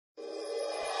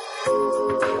NX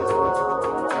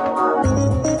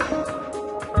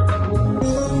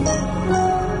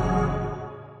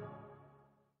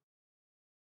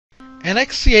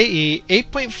CAE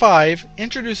 8.5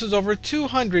 introduces over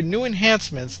 200 new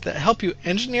enhancements that help you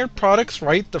engineer products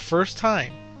right the first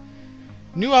time.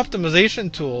 New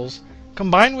optimization tools,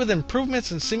 combined with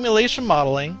improvements in simulation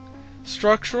modeling,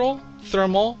 structural,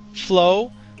 thermal,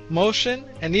 flow, motion,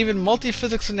 and even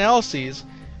multiphysics analyses,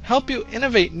 help you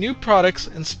innovate new products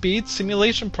and speed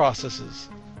simulation processes.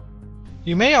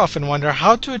 You may often wonder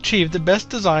how to achieve the best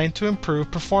design to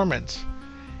improve performance.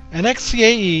 NX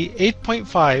CAE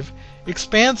 8.5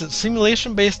 expands its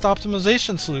simulation-based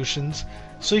optimization solutions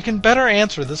so you can better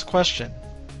answer this question.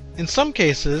 In some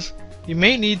cases, you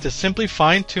may need to simply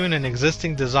fine-tune an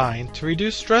existing design to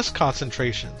reduce stress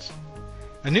concentrations.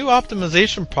 A new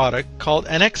optimization product called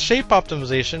NX Shape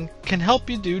Optimization can help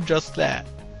you do just that.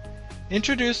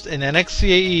 Introduced in NX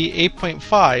CAE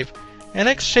 8.5,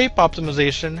 NX Shape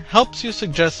Optimization helps you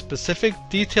suggest specific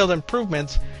detailed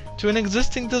improvements to an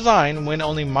existing design when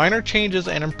only minor changes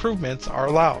and improvements are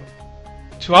allowed.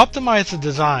 To optimize the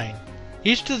design,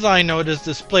 each design node is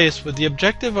displaced with the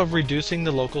objective of reducing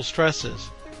the local stresses.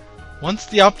 Once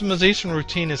the optimization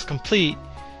routine is complete,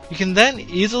 you can then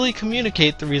easily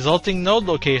communicate the resulting node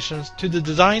locations to the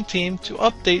design team to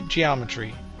update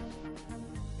geometry.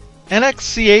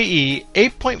 NX CAE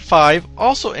 8.5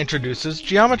 also introduces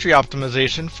geometry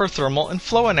optimization for thermal and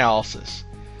flow analysis.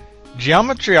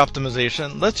 Geometry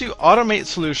optimization lets you automate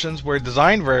solutions where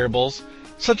design variables,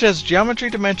 such as geometry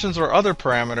dimensions or other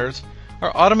parameters,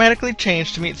 are automatically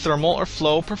changed to meet thermal or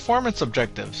flow performance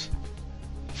objectives.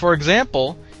 For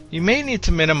example, you may need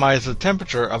to minimize the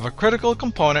temperature of a critical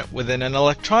component within an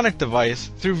electronic device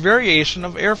through variation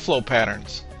of airflow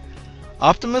patterns.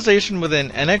 Optimization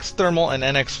within NX Thermal and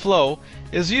NX Flow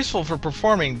is useful for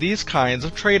performing these kinds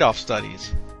of trade-off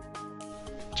studies.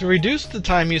 To reduce the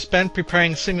time you spend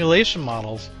preparing simulation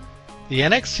models, the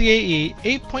NX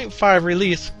CAE 8.5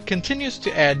 release continues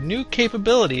to add new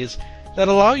capabilities that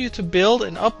allow you to build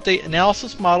and update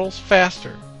analysis models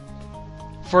faster.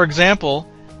 For example,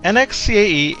 NX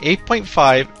CAE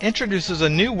 8.5 introduces a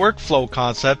new workflow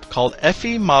concept called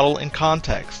FE Model in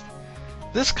Context.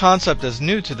 This concept is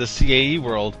new to the CAE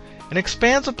world and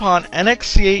expands upon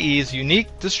NX CAE's unique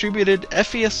distributed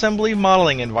FE assembly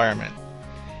modeling environment.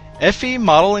 FE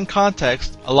Model in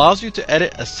Context allows you to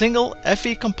edit a single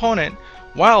FE component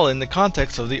while in the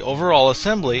context of the overall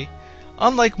assembly,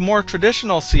 unlike more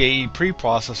traditional CAE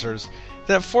preprocessors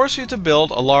that force you to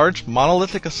build a large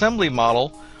monolithic assembly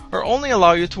model or only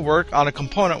allow you to work on a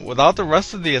component without the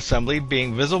rest of the assembly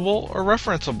being visible or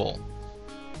referenceable.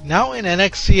 Now in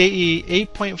NX CAE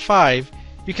 8.5,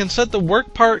 you can set the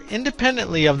work part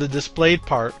independently of the displayed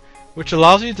part, which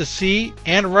allows you to see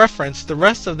and reference the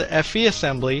rest of the FE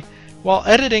assembly while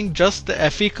editing just the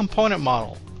FE component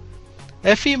model.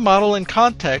 FE Model in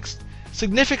Context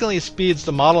significantly speeds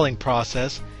the modeling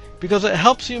process because it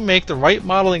helps you make the right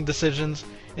modeling decisions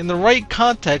in the right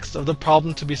context of the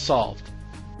problem to be solved.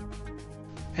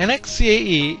 NX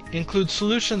CAE includes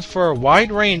solutions for a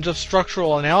wide range of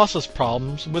structural analysis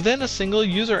problems within a single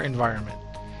user environment,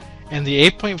 and the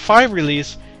 8.5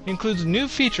 release includes new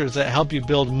features that help you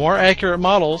build more accurate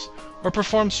models or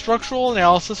perform structural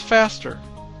analysis faster.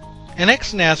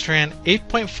 NX Nastran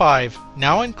 8.5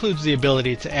 now includes the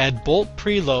ability to add bolt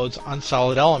preloads on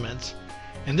solid elements,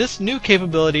 and this new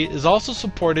capability is also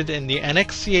supported in the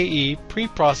NX CAE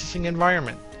preprocessing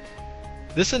environment.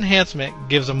 This enhancement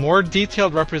gives a more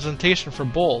detailed representation for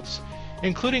bolts,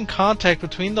 including contact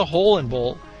between the hole and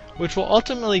bolt, which will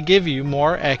ultimately give you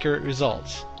more accurate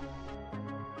results.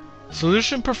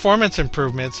 Solution performance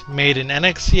improvements made in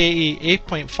NX CAE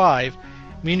 8.5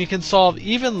 mean you can solve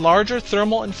even larger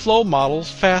thermal and flow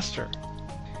models faster.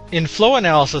 In flow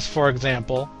analysis, for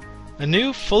example, a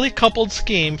new fully coupled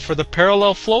scheme for the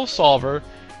parallel flow solver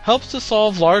helps to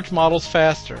solve large models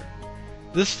faster.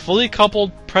 This fully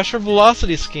coupled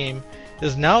pressure-velocity scheme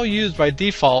is now used by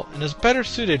default and is better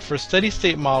suited for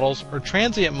steady-state models or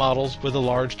transient models with a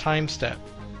large time step.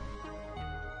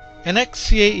 NX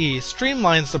CAE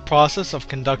streamlines the process of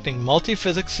conducting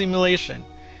multiphysics simulation,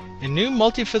 and new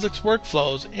multiphysics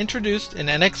workflows introduced in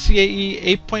NX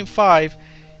CAE 8.5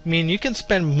 mean you can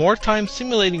spend more time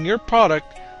simulating your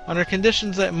product under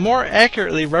conditions that more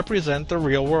accurately represent the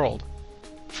real world.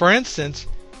 For instance,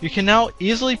 you can now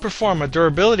easily perform a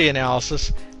durability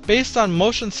analysis based on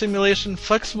motion simulation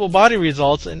flexible body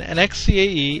results in NX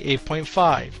CAE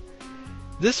 8.5.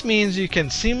 This means you can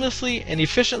seamlessly and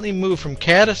efficiently move from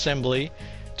CAD assembly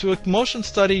to a motion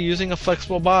study using a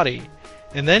flexible body,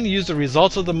 and then use the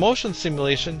results of the motion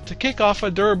simulation to kick off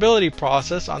a durability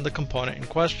process on the component in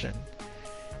question.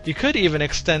 You could even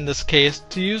extend this case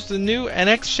to use the new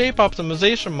NX Shape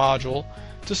Optimization module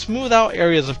to smooth out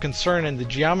areas of concern in the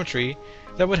geometry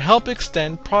that would help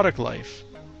extend product life.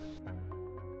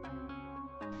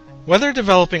 Whether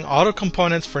developing auto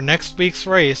components for next week's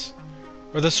race,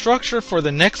 or the structure for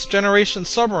the next generation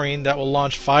submarine that will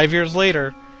launch 5 years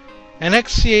later,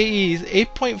 NX CAE's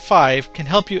 8.5 can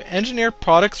help you engineer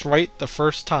products right the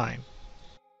first time.